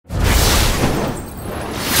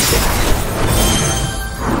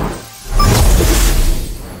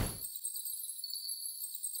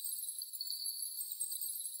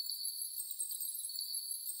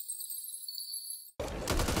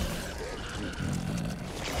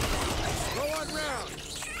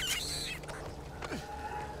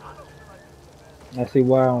I see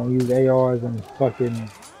why I don't use ARs and fucking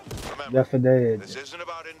Left 4 Dead. This isn't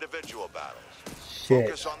about individual battles. Shit.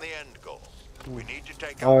 Focus on the end goal. We need to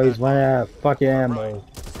take out Always that running out of fucking right. ammo.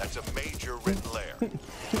 That's a major written layer.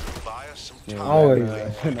 Buy us some time. Always. I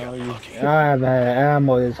haven't had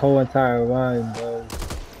ammo this whole entire run, bro.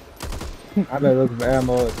 I've been looking for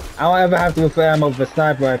ammo. I don't ever have to look for ammo for a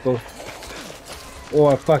sniper rifle.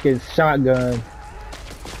 Or a fucking shotgun.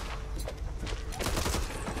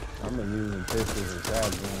 I've been using pistols and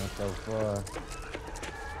shotguns so far.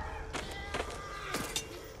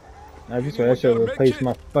 I just I should replace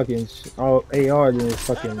my fucking AR than this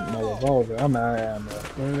fucking my revolver. I'm out of ammo.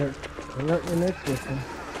 Alert your next system.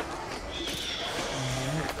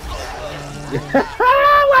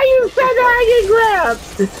 Why you said that I get grabbed?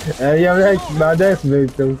 Yeah, that's my next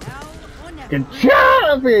victim. Good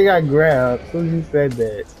job! I got grabbed. As soon as you said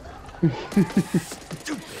that.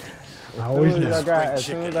 I always know. As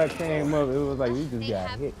soon as I came up, it was like we just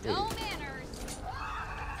got hit.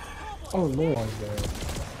 Oh Lord,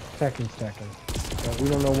 seconds. But we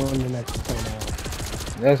don't know when the next one comes out.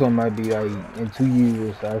 That one might be like in 2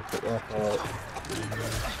 years. I thought.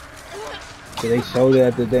 So they showed it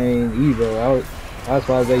at the dang Evo. That's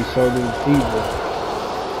why they showed it in Evo.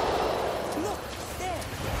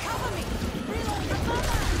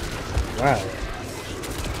 Wow.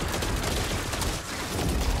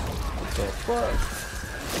 What the fuck?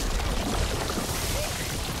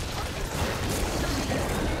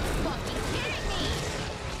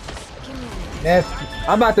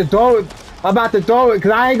 I'm about to throw it. I'm about to throw it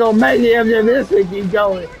because I ain't gonna make it if this thing keep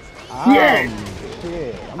going. Yes!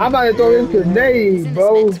 Shit. I'm about to throw this grenade,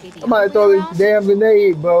 bro. I'm about to throw this damn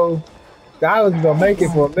grenade, bro. I was gonna make it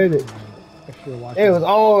for a minute. It was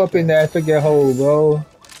all up in that freaking hole, bro.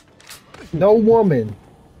 No woman.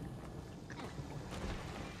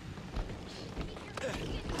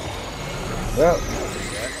 Well.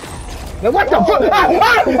 Now what the fuck?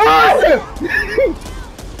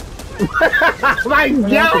 My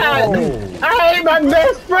God! I hate my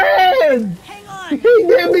best friend! He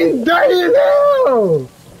did me dirty as hell!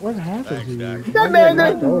 What happened to you? That man,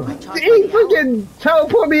 he freaking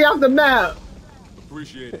teleport me off the map!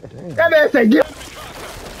 Appreciate it. Damn. That man said, get.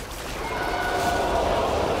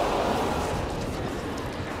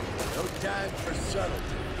 No time for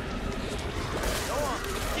subtlety.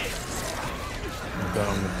 Go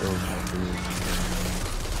on.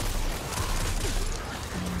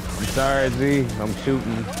 I'm sorry, Z. I'm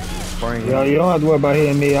shooting. Spraying. Yo, you don't have to worry about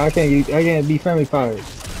hitting me. I can't be friendly fire.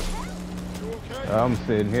 I'm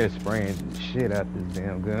sitting here spraying shit out this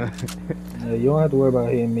damn gun. Yeah, you don't have to worry about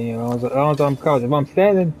hitting me. I don't know I'm crouching. If I'm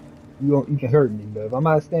standing, you can hurt me. But if I'm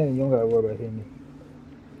not standing, you don't gotta worry about hitting me.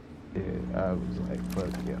 Yeah, I was like, fuck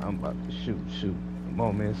yeah, I'm about to shoot. The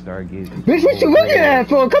moment start getting. Bitch, what you looking at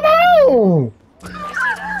for? Come on!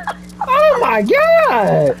 Oh my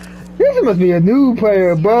God! This must be a new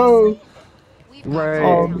player, bro. Right.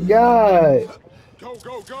 Oh my God. Go.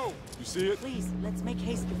 You see it? Please, let's make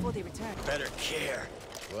haste before they return. Better care.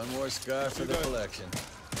 One more scar for the collection.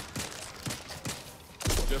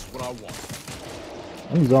 Just what I want.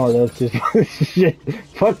 I'm zoned up just shit.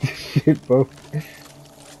 Fuck this shit, bro.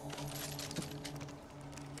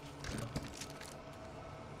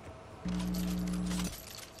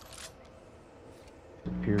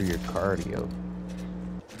 Superior cardio.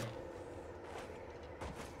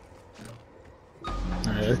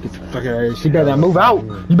 Alright, let's get the fuck out of here. She better not move out.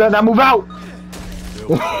 You better not move out.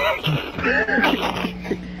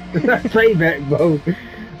 Payback, bro.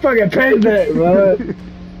 Fucking payback, bro.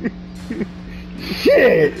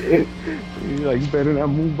 Shit. He's like, you better not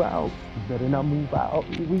move out. You better not move out.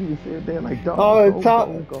 We just sit there like, dog.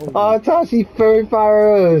 All the time she furry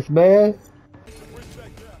fire us, man.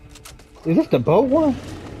 Is this the boat one?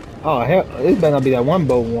 Oh hell, this better not be that one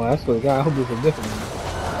boat one. I swear to God, I hope this is a different one.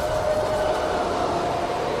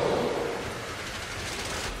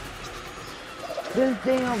 This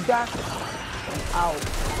damn doctor.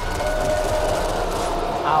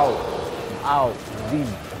 Out. Z.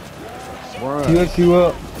 Run. She hooks you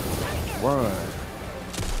up. Run.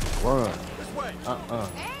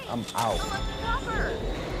 I'm out.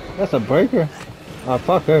 That's a breaker. Oh,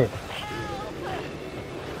 fuck her.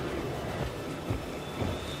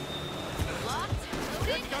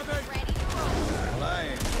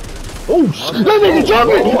 Oh, that nigga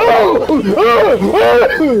jumping!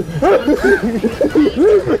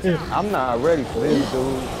 I'm not ready for this,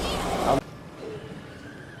 dude.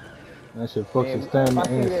 That shit fucks Man, your stamina if I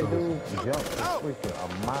see and that stuff. dude jump freaking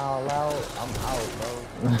a mile out, I'm out, bro.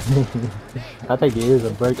 I think it is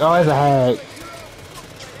a break. Oh, it's a hack.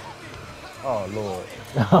 Oh, Lord.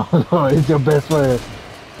 Oh no, it's your best friend.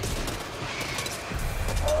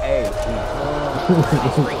 Hey,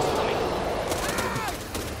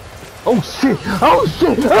 Oh shit! Oh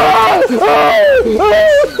shit! Ah! Ah! Ah!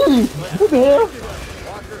 What the hell?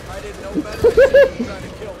 Walker, I didn't know better than to try to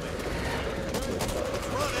kill me.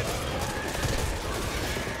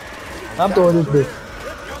 I'm throwing this bitch.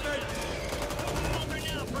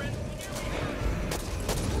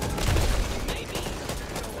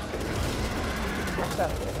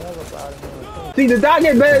 See, the dog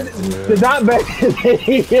get better. The dog better.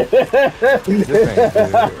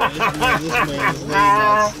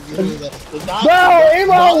 Bro, it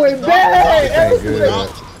always bad.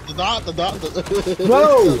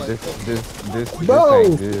 Bro, this bro.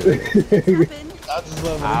 ain't good. I just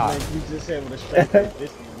love it. Like you just said with a straight face.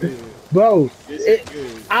 This is good. Bro, This is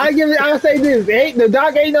good. I'll say this. The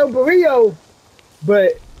dog ain't no burrito,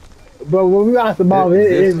 but when we lost the ball,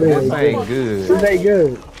 This it ain't ain't good. This ain't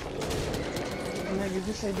good. Nigga,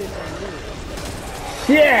 just say this ain't good.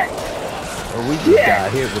 Shit. Or we just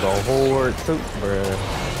got hit with a horde too, bruh.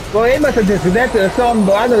 Well, it must have disconnected or something,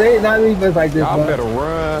 but I know they not leaving like this. Y'all bro. better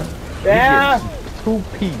run. Yeah. We get 2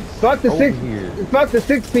 piece. Fuck the over six. Here. Fuck the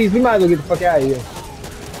 6 piece. We might as well get the fuck out of here.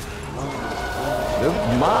 This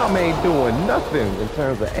mom ain't doing nothing in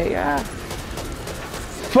terms of AI.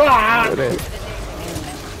 Fuck. Look at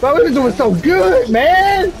that. Bro, we was doing so good,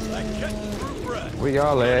 man. Where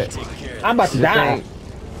y'all at? I'm about to This die. ain't-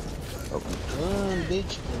 Run,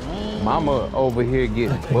 bitch. Run. Mama over here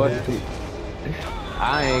getting busted.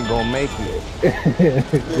 I ain't gonna make it.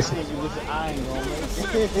 This nigga was I ain't gonna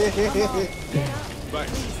make it.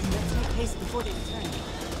 Let's make haste before they return.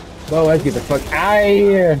 Bro, let's get the fuck out of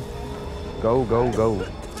here. Go, go, go.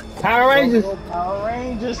 Power Rangers. Go Power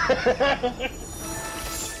Rangers.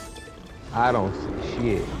 I don't see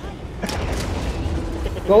shit.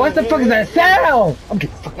 Bro, what the fuck is that sound? I'm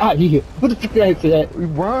getting the fuck out of here. What the fuck is that? We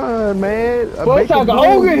run, man. Bro, it's like an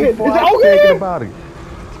ogre here. It's an ogre thinking here. about it.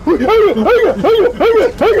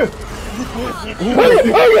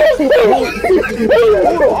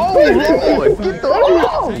 Oh, Lord. Get the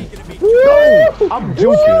No, I'm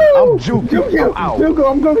juking. I'm juking. I'm out.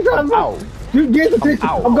 I'm going to I'm out. You get the picture.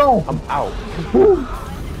 Out. I'm gone. I'm out.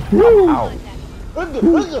 I'm out.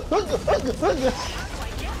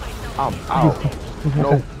 I'm out.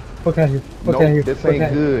 Nope. Fuck out of here. Fuck out of here. Nope. This Fuck ain't out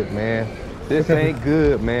of here. good, man. This ain't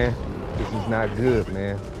good, man. This is not good,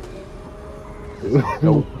 man.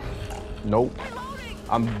 Nope. Nope.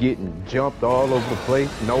 I'm getting jumped all over the place.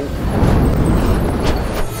 Nope.